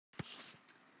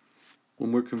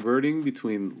when we're converting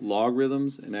between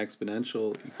logarithms and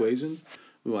exponential equations,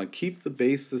 we want to keep the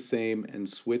base the same and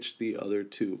switch the other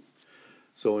two.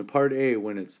 So in part A,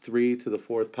 when it's 3 to the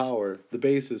 4th power, the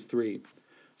base is 3.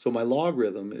 So my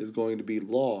logarithm is going to be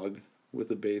log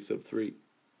with a base of 3.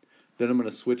 Then I'm going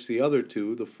to switch the other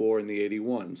two, the 4 and the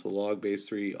 81. So log base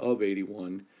 3 of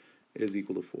 81 is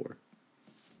equal to 4.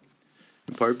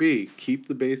 In part B, keep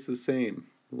the base the same,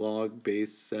 log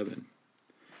base 7.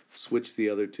 Switch the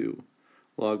other two.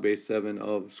 Log base 7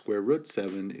 of square root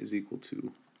 7 is equal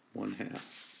to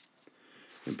 1/2.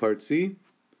 In part C,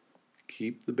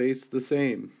 keep the base the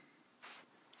same.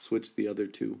 Switch the other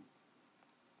two.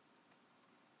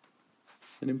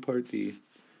 And in part D,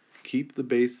 keep the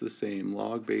base the same,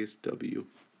 log base W.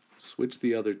 Switch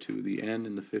the other two, the n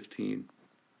and the 15.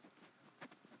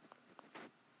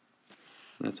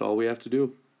 And that's all we have to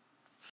do.